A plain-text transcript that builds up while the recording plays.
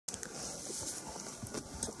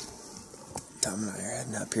Tom and I are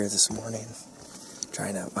heading up here this morning,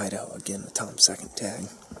 trying out Idaho again with Tom's second tag.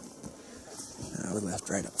 We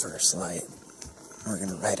left right up first light. We're going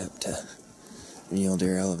to ride up to Mule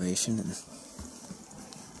Deer elevation and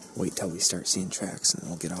wait till we start seeing tracks, and then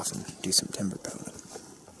we'll get off and do some timber pounding.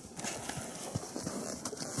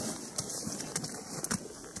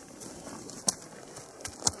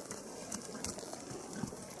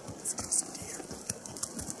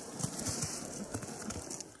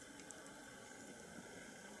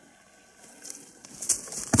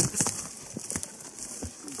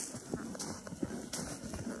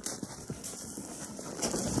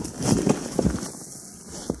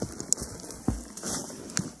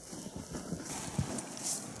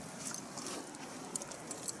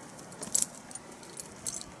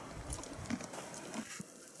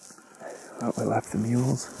 Well, we left the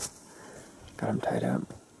mules, got them tied up.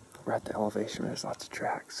 We're at the elevation where there's lots of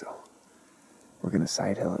tracks, so we're going to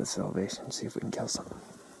side hill at this elevation and see if we can kill something. A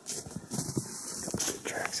couple good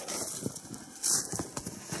tracks in here.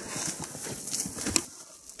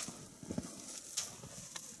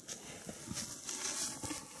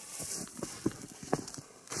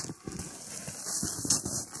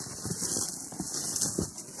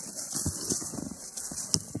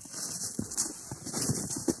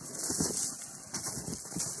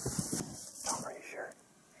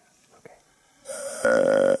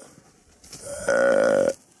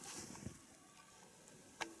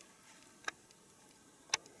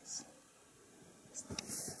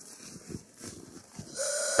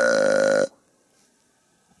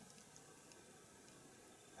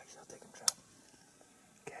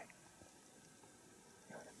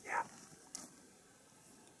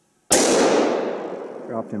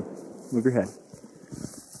 Dropped him. Move your head.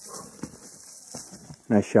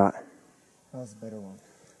 Nice shot. That was a better one.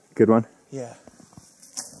 Good one? Yeah.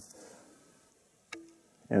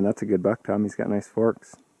 And that's a good buck, Tom. He's got nice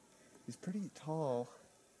forks. He's pretty tall.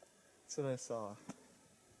 That's what I saw.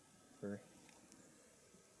 Okay.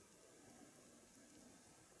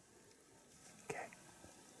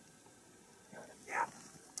 Yeah.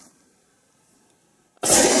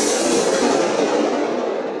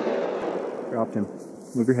 Dropped him.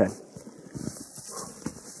 Move your head.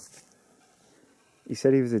 You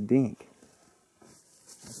said he was a dink.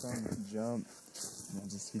 I saw him jump.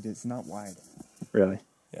 It's not wide. Really?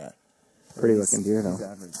 Yeah. Pretty looking deer though. He's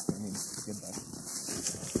average. I mean, good buck.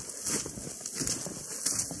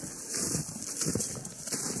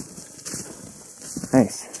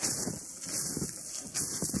 Nice.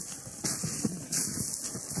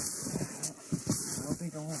 I don't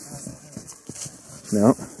think I want to pass that.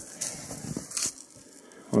 No.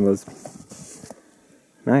 One of those.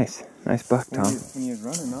 Nice. Nice buck, Tom. When he was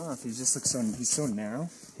running off, he just looks so, he's so narrow.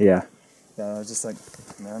 Yeah. Yeah, I was just like,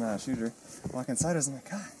 no, I'm not a shooter. Walking inside, I was like,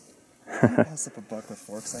 God, can you pass up a buck with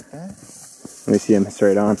forks like that? Let me see him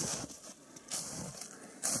straight on.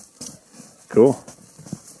 Cool.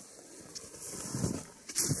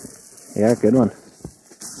 Yeah, good one.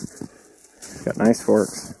 He's got nice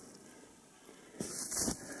forks.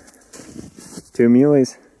 2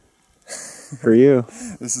 muleys for you.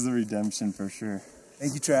 This is a redemption for sure.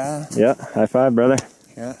 Thank you, Trav. Yeah, high five, brother.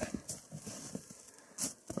 Yeah.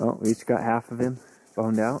 Well, we each got half of him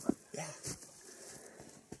boned out. Yeah.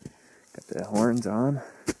 Got the horns on.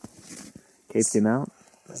 Caped him out.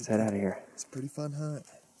 Let's head out of here. It's a pretty fun hunt.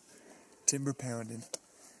 Timber pounding.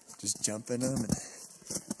 Just jumping them and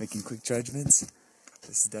making quick judgments.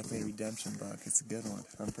 This is definitely a redemption buck. It's a good one.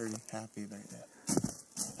 I'm pretty happy right now.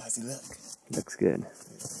 How's he look? Looks good.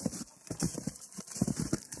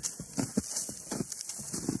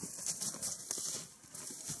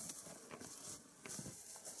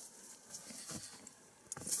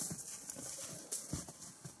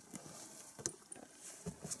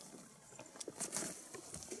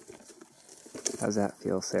 How's that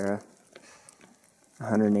feel, Sarah?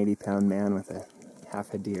 180-pound man with a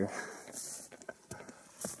half a deer.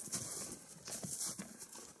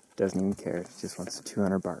 Doesn't even care. Just wants a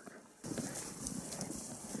 200 bark.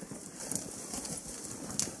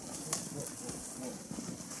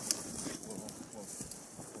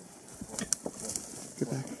 Get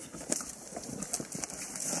back.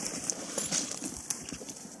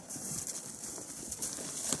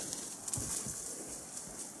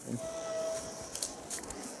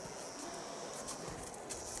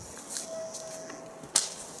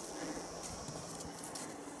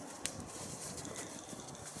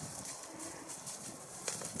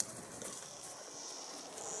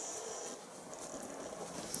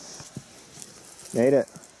 Made it.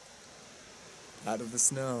 Out of the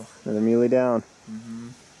snow. Another muley down.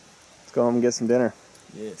 Let's go home and get some dinner.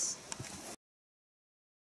 Yes.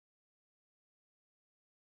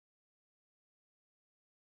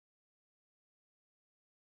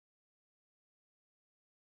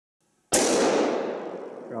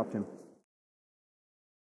 Dropped him.